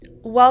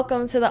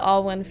Welcome to the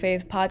All One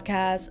Faith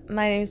podcast.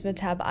 My name is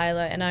Matab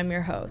Isla, and I'm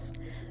your host.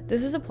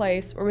 This is a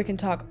place where we can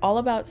talk all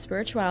about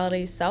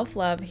spirituality,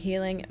 self-love,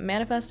 healing,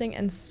 manifesting,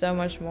 and so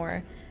much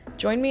more.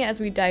 Join me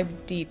as we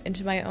dive deep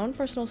into my own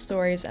personal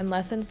stories and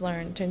lessons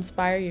learned to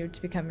inspire you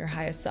to become your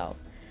highest self.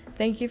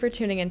 Thank you for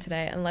tuning in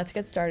today, and let's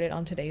get started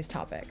on today's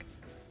topic.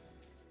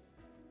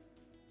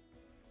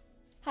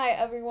 Hi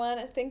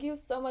everyone, thank you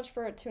so much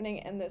for tuning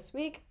in this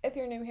week. If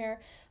you're new here,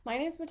 my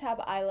name is Matab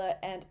Isla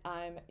and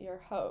I'm your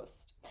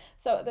host.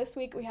 So this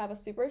week we have a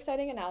super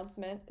exciting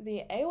announcement.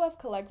 The AOF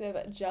Collective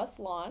just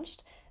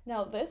launched.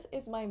 Now this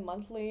is my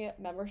monthly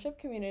membership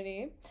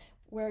community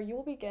where you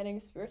will be getting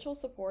spiritual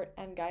support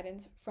and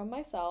guidance from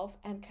myself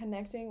and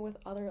connecting with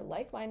other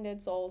like-minded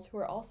souls who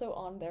are also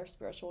on their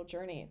spiritual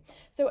journey.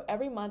 So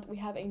every month we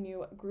have a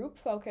new group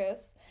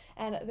focus,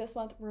 and this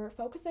month we're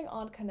focusing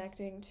on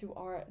connecting to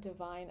our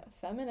divine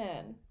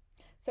feminine.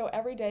 So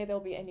every day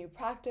there'll be a new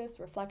practice,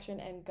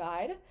 reflection, and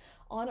guide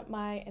on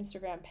my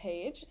Instagram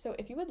page. So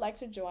if you would like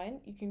to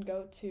join, you can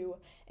go to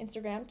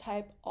Instagram,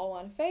 type All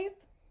On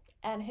Faith,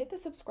 and hit the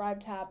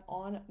subscribe tab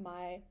on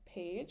my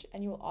page,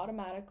 and you will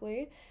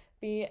automatically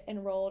be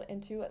enrolled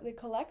into the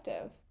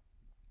collective.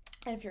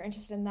 And if you're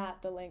interested in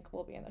that, the link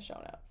will be in the show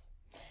notes.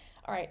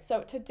 All right,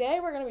 so today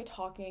we're going to be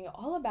talking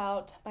all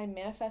about my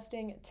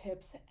manifesting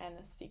tips and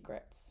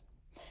secrets.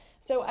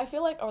 So I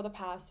feel like over the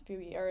past few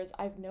years,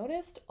 I've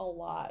noticed a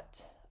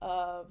lot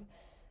of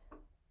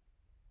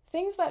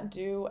things that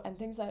do and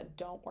things that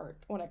don't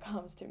work when it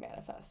comes to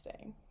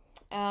manifesting.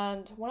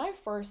 And when I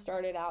first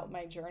started out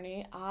my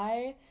journey,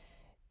 I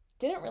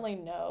didn't really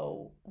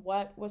know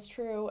what was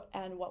true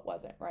and what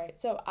wasn't, right?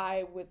 So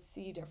I would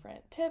see different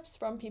tips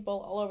from people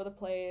all over the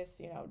place,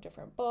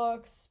 different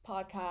books,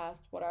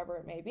 podcasts, whatever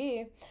it may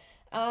be.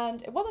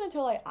 And it wasn't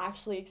until I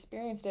actually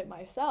experienced it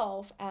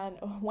myself and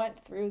went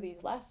through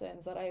these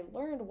lessons that I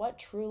learned what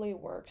truly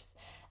works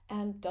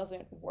and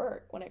doesn't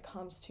work when it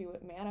comes to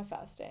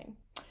manifesting.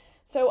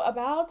 So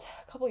about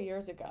a couple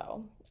years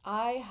ago,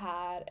 I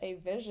had a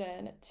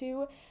vision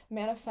to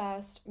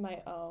manifest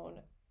my own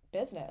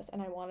business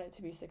and I wanted it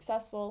to be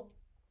successful.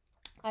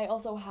 I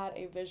also had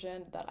a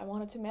vision that I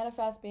wanted to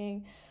manifest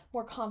being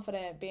more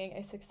confident, being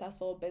a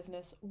successful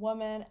business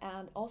woman,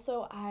 and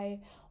also I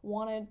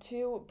wanted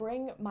to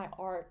bring my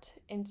art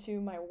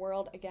into my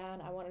world again.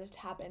 I wanted to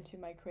tap into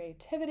my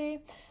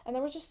creativity, and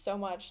there was just so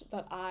much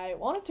that I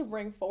wanted to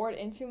bring forward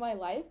into my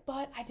life,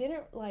 but I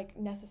didn't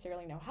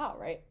necessarily know how,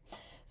 right?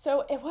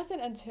 So it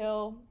wasn't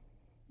until,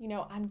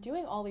 I'm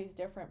doing all these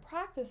different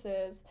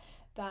practices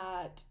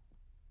that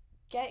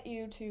get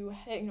you to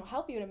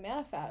help you to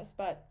manifest.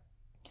 But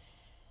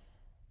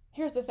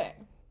here's the thing.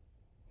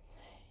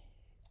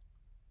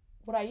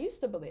 What I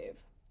used to believe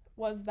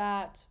was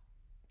that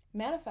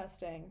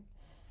manifesting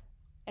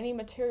any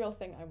material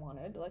thing I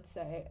wanted, let's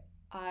say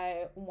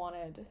I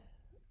wanted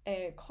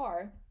a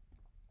car,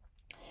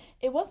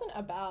 it wasn't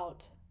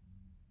about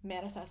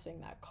manifesting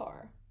that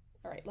car.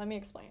 All right, let me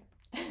explain.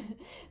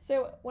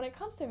 So when it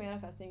comes to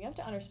manifesting, you have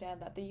to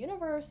understand that the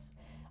universe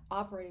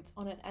operates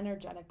on an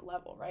energetic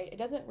level, right? It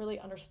doesn't really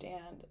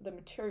understand the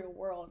material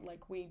world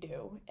like we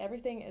do.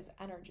 Everything is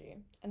energy,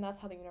 and that's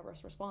how the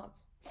universe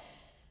responds.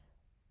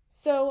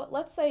 So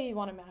let's say you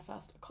want to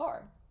manifest a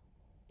car.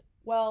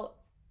 Well,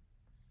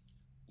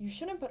 you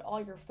shouldn't put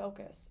all your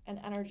focus and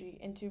energy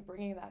into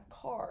bringing that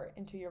car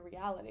into your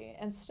reality.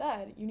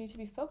 Instead, you need to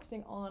be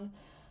focusing on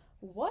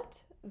what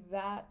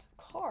that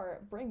car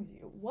brings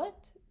you.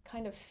 What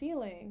kind of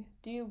feeling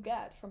do you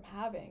get from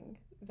having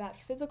that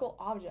physical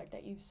object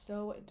that you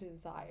so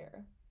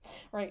desire,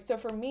 right? So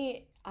for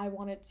me, I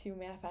wanted to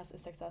manifest a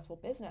successful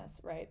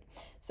business, right?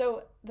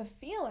 So the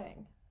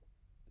feeling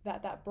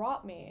that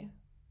brought me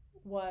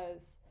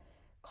was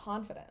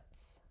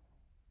confidence.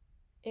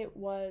 It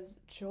was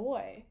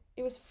joy.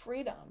 It was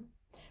freedom,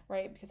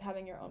 right? Because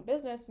having your own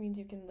business means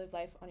you can live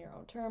life on your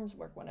own terms,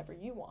 work whenever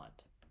you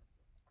want.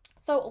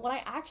 So when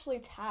I actually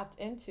tapped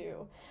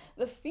into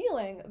the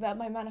feeling that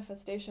my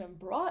manifestation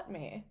brought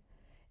me,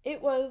 it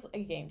was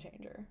a game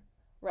changer,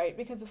 right?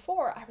 Because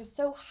before I was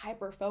so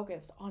hyper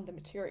focused on the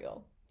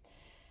material.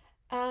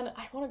 And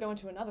I want to go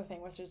into another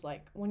thing, which is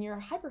when you're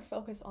hyper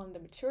focused on the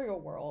material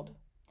world,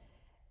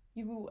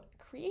 you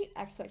create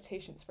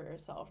expectations for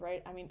yourself,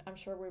 right? I mean, I'm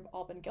sure we've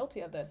all been guilty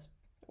of this,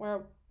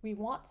 where we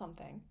want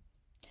something.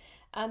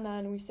 And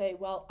then we say,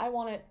 well, I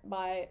want it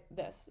by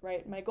this,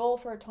 right? My goal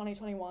for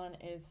 2021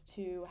 is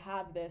to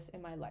have this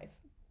in my life.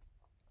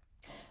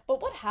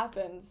 But what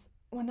happens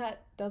when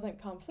that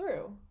doesn't come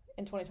through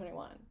in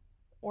 2021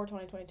 or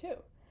 2022?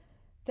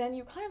 Then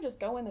you kind of just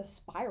go in this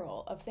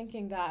spiral of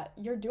thinking that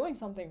you're doing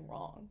something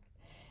wrong.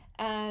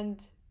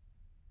 And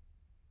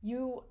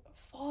you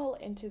fall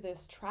into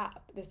this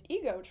trap, this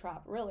ego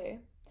trap, really,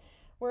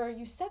 where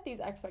you set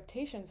these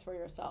expectations for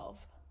yourself.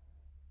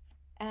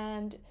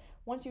 And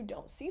once you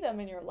don't see them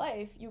in your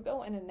life, you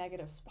go in a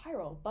negative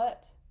spiral.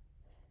 But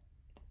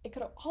it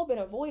could have all been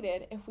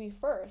avoided if we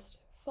first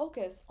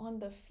focus on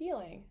the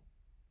feeling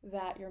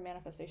that your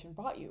manifestation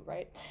brought you,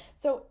 right?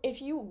 So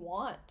if you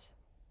want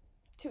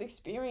to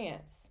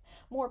experience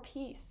more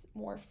peace,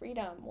 more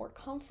freedom, more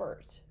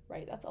comfort,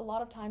 right? That's a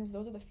lot of times,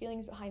 those are the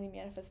feelings behind the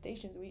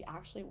manifestations we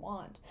actually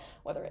want.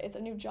 Whether it's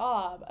a new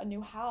job, a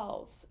new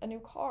house, a new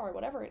car,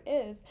 whatever it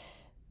is,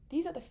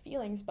 these are the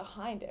feelings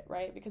behind it,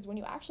 right? Because when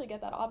you actually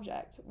get that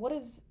object, what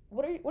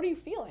are you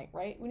feeling,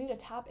 right? We need to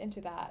tap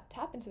into that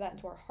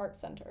into our heart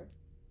center.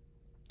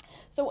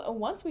 So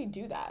once we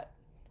do that,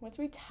 once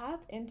we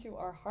tap into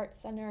our heart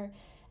center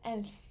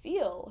and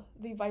feel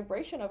the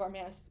vibration of our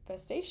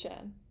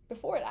manifestation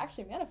before it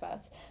actually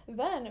manifests,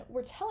 then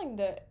we're telling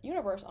the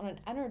universe on an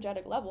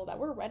energetic level that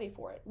we're ready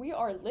for it. We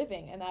are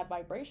living in that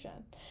vibration.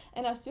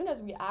 And as soon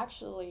as we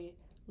actually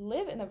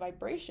live in the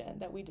vibration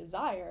that we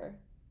desire,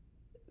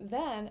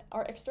 then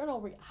our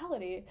external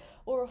reality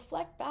will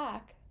reflect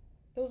back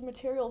those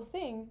material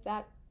things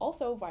that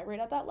also vibrate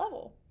at that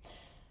level.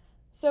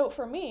 So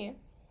for me,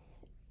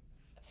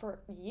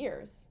 for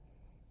years,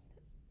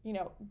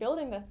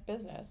 building this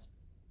business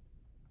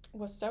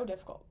was so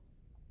difficult.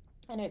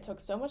 And it took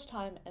so much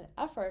time and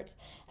effort.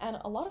 And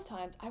a lot of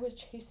times I was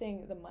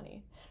chasing the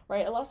money,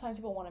 right? A lot of times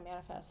people want to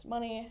manifest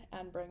money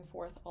and bring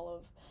forth all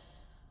of,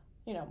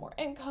 more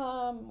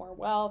income, more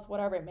wealth,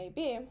 whatever it may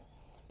be.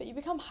 But you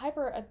become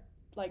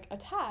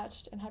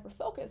attached and hyper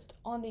focused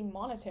on the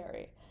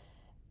monetary.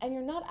 And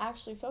you're not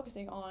actually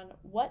focusing on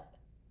what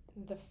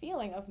the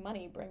feeling of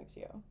money brings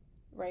you,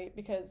 right?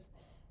 Because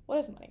what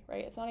is money,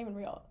 right? It's not even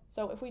real.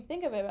 So if we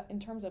think of it in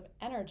terms of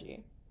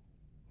energy,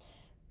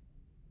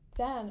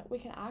 then we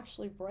can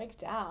actually break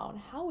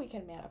down how we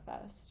can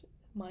manifest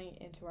money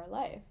into our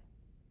life.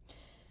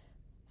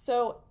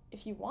 So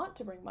if you want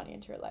to bring money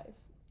into your life,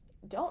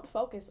 don't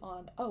focus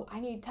on, I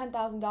need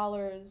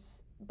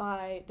 $10,000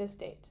 by this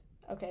date,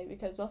 okay?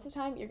 Because most of the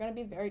time you're going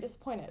to be very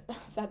disappointed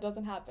if that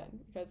doesn't happen,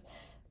 because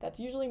that's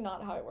usually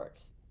not how it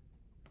works.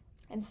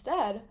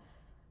 Instead,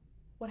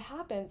 what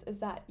happens is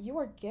that you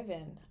are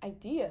given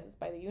ideas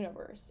by the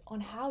universe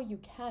on how you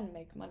can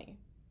make money,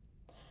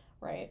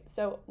 right?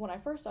 So when I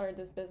first started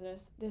this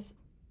business, this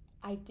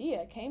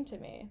idea came to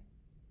me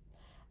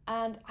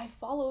and I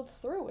followed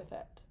through with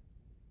it.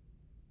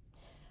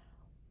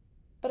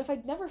 But if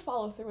I'd never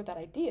followed through with that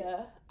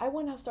idea, I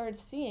wouldn't have started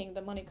seeing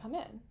the money come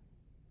in,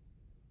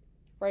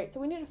 right? So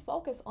we need to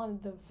focus on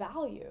the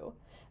value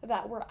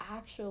that we're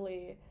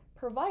actually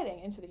providing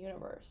into the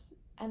universe.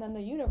 And then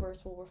the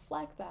universe will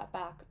reflect that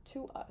back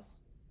to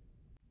us.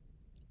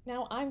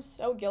 Now, I'm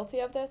so guilty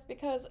of this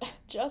because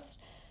just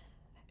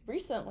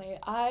recently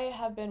I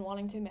have been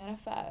wanting to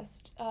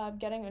manifest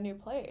getting a new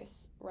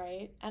place,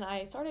 right? And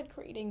I started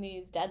creating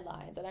these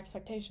deadlines and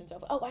expectations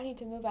of, I need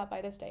to move out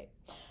by this date.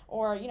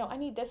 Or, I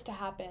need this to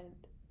happen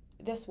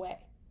this way.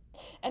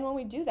 And when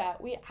we do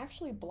that, we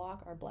actually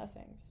block our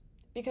blessings.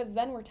 Because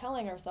then we're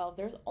telling ourselves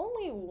there's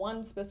only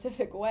one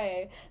specific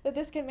way that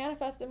this can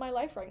manifest in my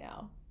life right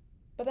now.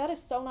 But that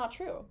is so not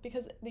true,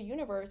 because the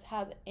universe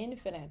has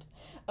infinite,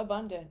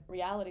 abundant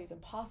realities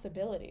and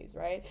possibilities,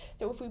 right?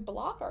 So if we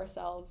block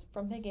ourselves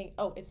from thinking,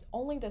 it's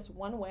only this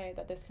one way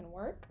that this can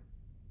work,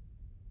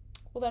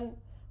 well then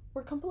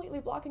we're completely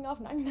blocking off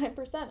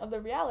 99% of the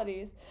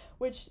realities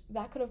which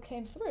that could have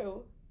came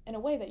through in a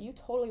way that you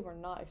totally were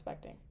not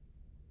expecting,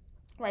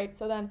 right?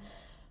 So then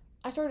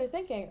I started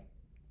thinking,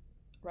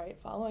 right,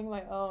 following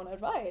my own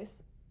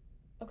advice,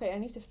 I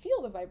need to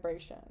feel the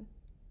vibration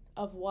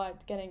of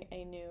what getting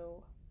a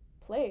new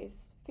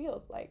place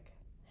feels like.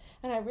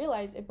 And I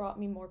realized it brought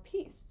me more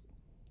peace,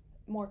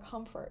 more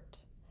comfort,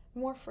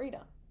 more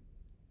freedom.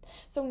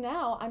 So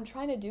now I'm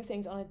trying to do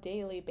things on a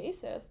daily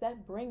basis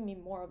that bring me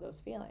more of those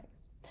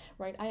feelings,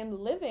 right? I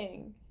am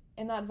living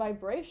in that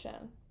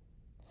vibration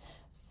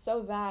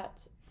so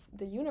that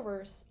the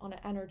universe on an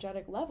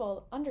energetic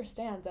level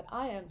understands that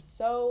I am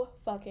so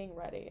fucking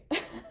ready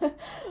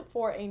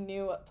for a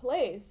new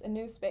place, a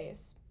new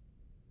space,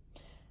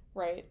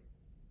 right?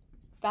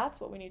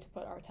 That's what we need to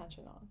put our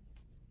attention on.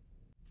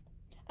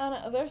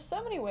 And there's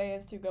so many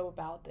ways to go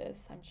about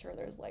this. I'm sure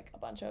there's a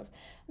bunch of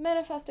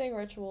manifesting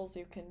rituals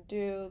you can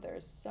do.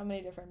 There's so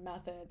many different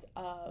methods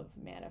of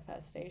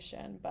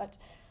manifestation. But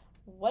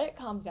what it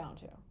comes down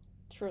to,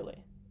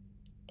 truly,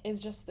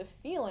 is just the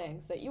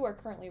feelings that you are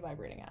currently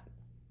vibrating at,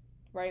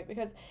 right?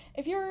 Because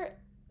if you're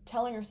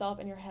telling yourself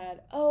in your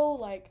head,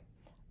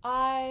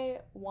 I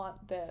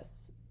want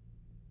this,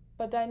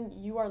 but then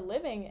you are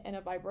living in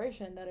a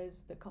vibration that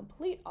is the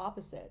complete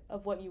opposite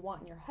of what you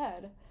want in your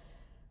head,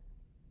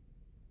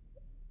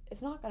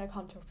 it's not going to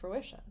come to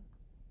fruition,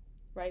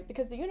 right?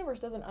 Because the universe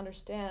doesn't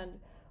understand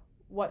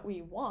what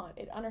we want.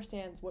 It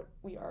understands what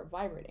we are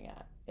vibrating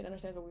at. It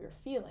understands what we are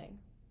feeling.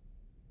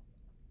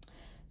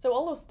 So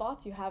all those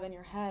thoughts you have in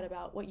your head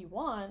about what you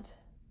want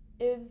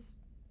is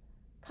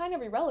kind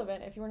of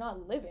irrelevant if you're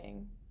not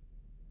living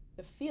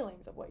the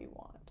feelings of what you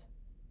want.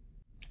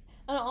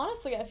 And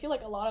honestly, I feel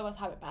like a lot of us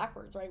have it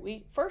backwards, right?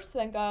 We first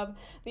think of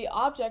the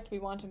object we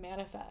want to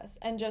manifest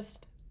and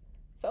just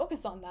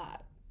focus on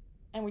that.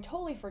 And we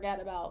totally forget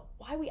about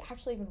why we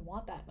actually even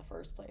want that in the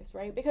first place,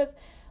 right? Because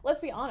let's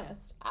be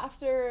honest,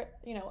 after,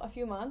 a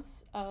few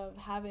months of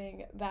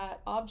having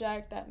that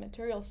object, that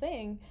material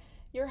thing,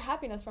 your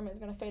happiness from it is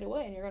going to fade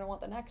away and you're going to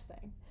want the next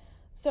thing.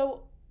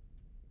 So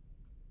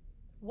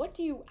what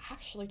do you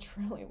actually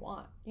truly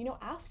want?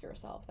 Ask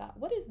yourself that.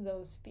 What is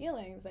those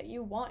feelings that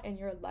you want in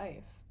your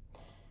life?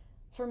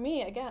 For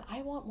me, again,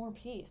 I want more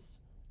peace.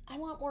 I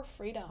want more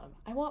freedom.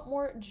 I want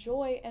more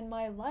joy in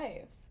my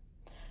life.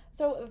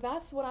 So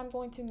that's what I'm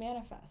going to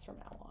manifest from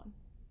now on.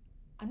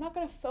 I'm not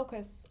going to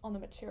focus on the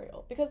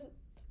material because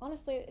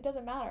honestly, it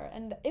doesn't matter,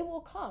 and it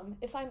will come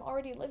if I'm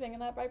already living in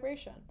that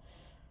vibration.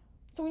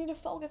 So we need to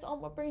focus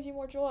on what brings you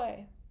more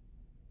joy.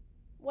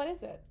 What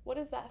is it? What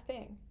is that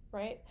thing,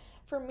 right?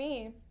 For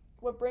me,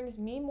 what brings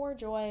me more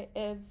joy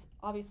is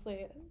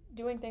obviously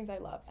doing things I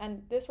love.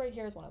 And this right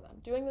here is one of them.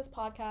 Doing this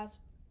podcast,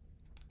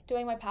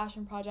 doing my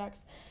passion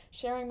projects,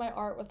 sharing my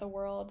art with the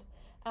world,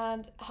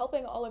 and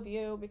helping all of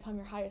you become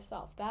your highest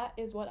self. That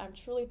is what I'm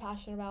truly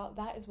passionate about.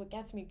 That is what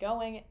gets me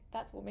going.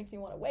 That's what makes me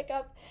want to wake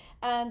up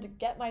and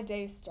get my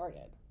day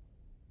started.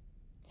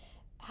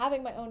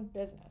 Having my own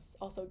business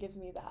also gives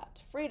me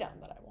that freedom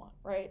that I want,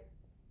 right?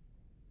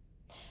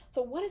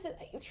 So what is it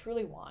that you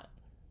truly want?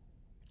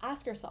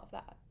 Ask yourself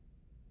that.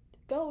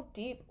 Go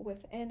deep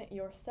within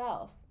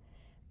yourself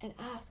and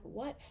ask,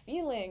 what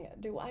feeling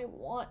do I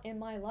want in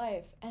my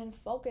life? And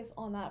focus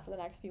on that for the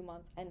next few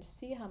months and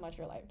see how much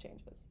your life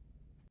changes.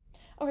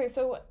 Okay,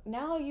 so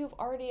now you've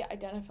already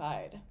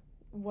identified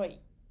what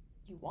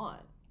you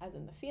want, as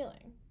in the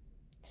feeling.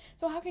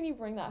 So how can you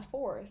bring that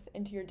forth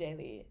into your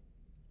daily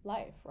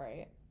life,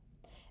 right?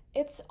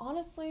 It's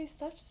honestly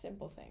such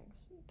simple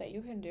things that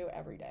you can do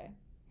every day.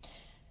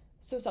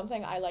 So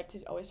something I like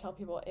to always tell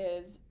people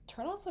is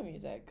turn on some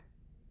music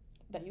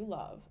that you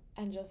love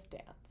and just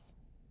dance.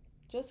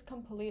 Just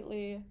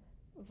completely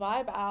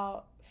vibe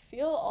out,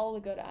 feel all the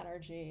good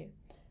energy,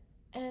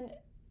 and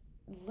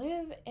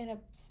live in a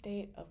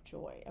state of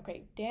joy.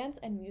 Okay, dance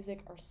and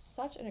music are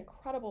such an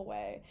incredible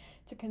way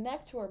to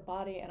connect to our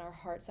body and our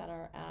heart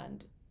center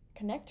and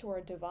connect to our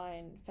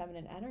divine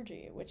feminine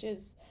energy, which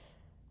is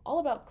all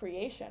about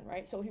creation,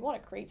 right? So if you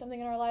want to create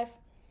something in our life,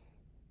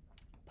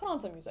 put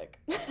on some music.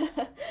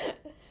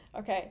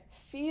 Okay,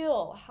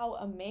 feel how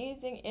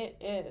amazing it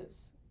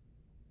is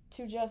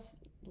to just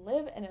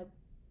live in a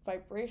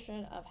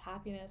vibration of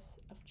happiness,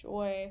 of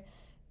joy,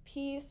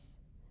 peace,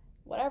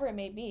 whatever it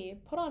may be.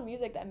 Put on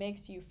music that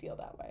makes you feel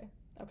that way.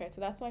 Okay,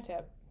 so that's my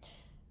tip.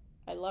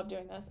 I love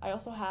doing this. I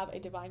also have a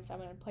Divine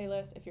Feminine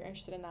playlist. If you're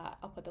interested in that,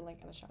 I'll put the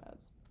link in the show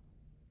notes.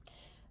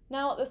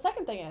 Now, the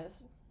second thing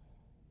is,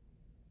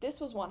 this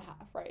was one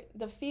half, right?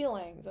 The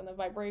feelings and the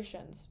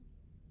vibrations.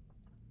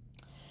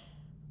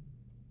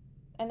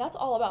 And that's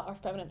all about our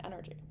feminine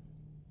energy.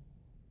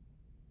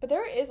 But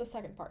there is a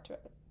second part to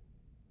it,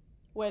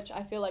 which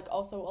I feel like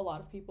also a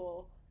lot of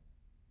people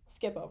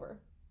skip over.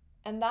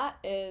 And that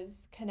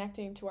is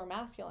connecting to our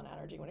masculine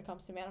energy when it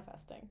comes to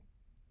manifesting.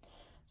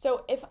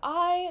 So if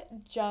I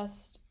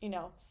just,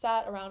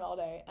 sat around all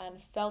day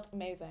and felt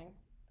amazing,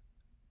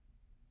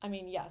 I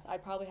mean, yes,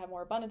 I'd probably have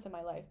more abundance in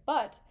my life,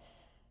 but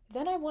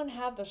then I wouldn't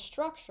have the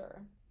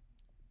structure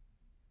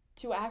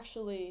to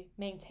actually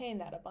maintain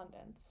that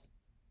abundance,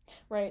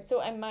 right? So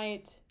I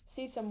might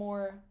see some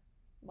more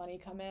money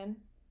come in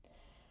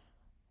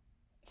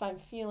if I'm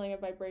feeling a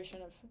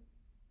vibration of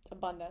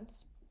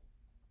abundance,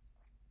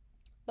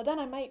 but then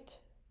I might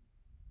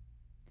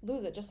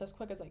lose it just as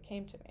quick as it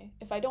came to me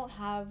if I don't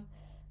have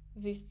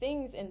the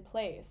things in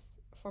place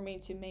for me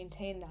to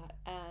maintain that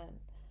and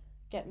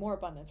get more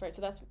abundance, right?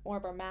 So that's more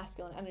of our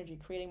masculine energy,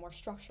 creating more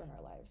structure in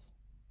our lives.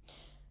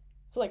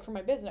 So like for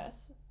my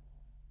business,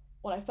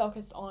 when I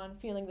focused on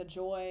feeling the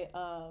joy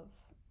of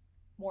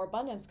more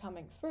abundance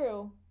coming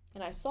through,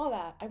 and I saw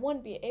that, I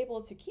wouldn't be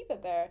able to keep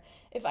it there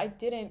if I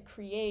didn't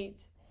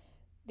create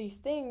these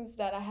things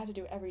that I had to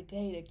do every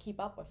day to keep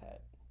up with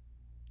it,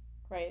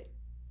 right?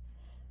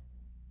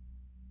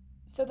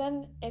 So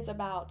then it's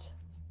about,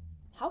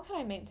 how can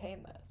I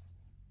maintain this,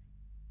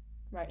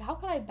 right? How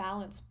can I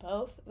balance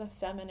both the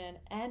feminine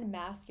and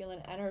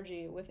masculine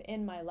energy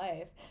within my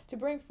life to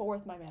bring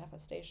forth my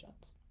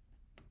manifestations?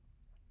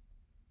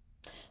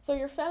 So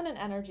your feminine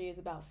energy is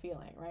about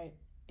feeling, right?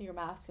 Your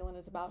masculine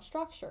is about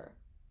structure.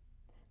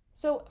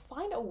 So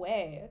find a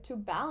way to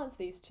balance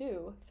these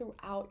two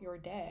throughout your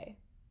day.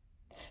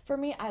 For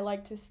me, I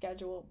like to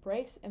schedule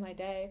breaks in my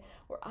day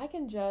where I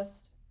can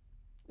just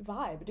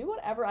vibe, do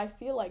whatever I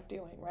feel like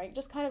doing, right?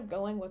 Just kind of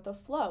going with the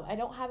flow. I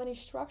don't have any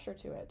structure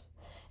to it.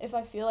 If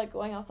I feel like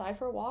going outside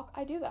for a walk,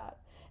 I do that.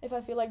 If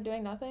I feel like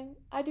doing nothing,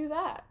 I do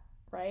that,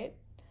 right?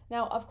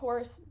 Now, of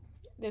course,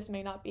 this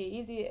may not be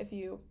easy if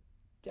you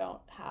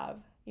don't have,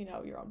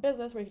 your own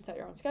business where you can set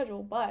your own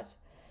schedule, but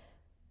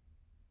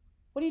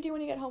what do you do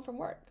when you get home from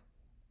work,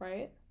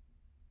 right?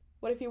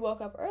 What if you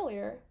woke up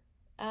earlier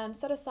and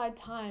set aside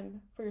time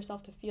for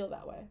yourself to feel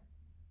that way?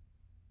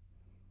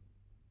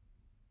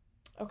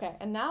 Okay,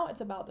 and now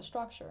it's about the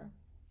structure.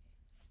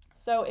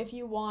 So if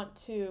you want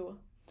to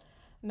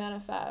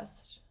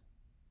manifest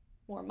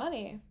more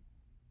money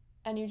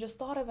and you just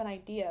thought of an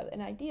idea,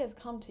 and ideas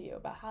come to you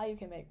about how you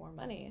can make more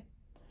money,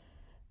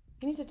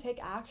 you need to take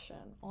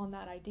action on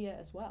that idea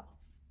as well.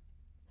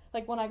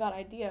 Like when I got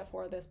idea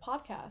for this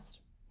podcast,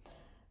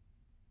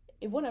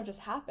 it wouldn't have just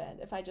happened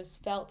if I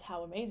just felt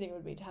how amazing it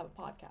would be to have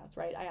a podcast,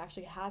 right? I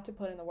actually had to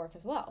put in the work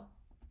as well.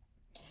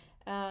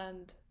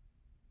 And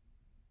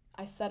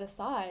I set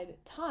aside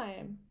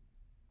time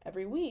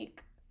every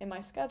week in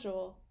my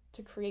schedule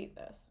to create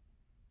this.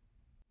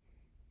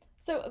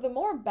 So the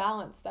more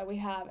balance that we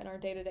have in our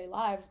day-to-day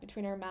lives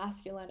between our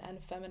masculine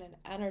and feminine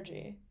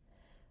energy,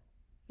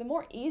 the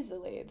more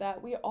easily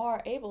that we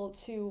are able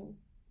to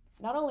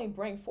not only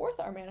bring forth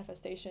our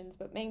manifestations,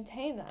 but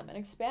maintain them and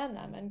expand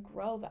them and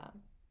grow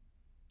them.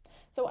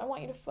 So I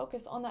want you to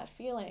focus on that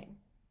feeling,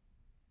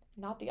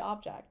 not the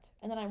object.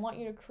 And then I want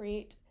you to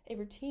create a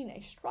routine,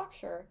 a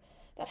structure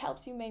that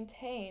helps you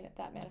maintain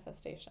that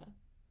manifestation.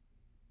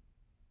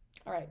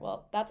 All right,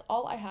 well, that's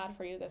all I had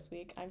for you this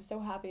week. I'm so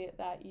happy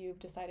that you've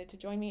decided to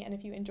join me. And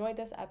if you enjoyed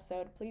this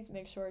episode, please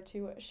make sure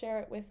to share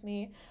it with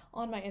me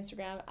on my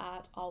Instagram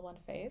at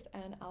AllOneFaith,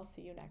 and I'll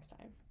see you next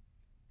time.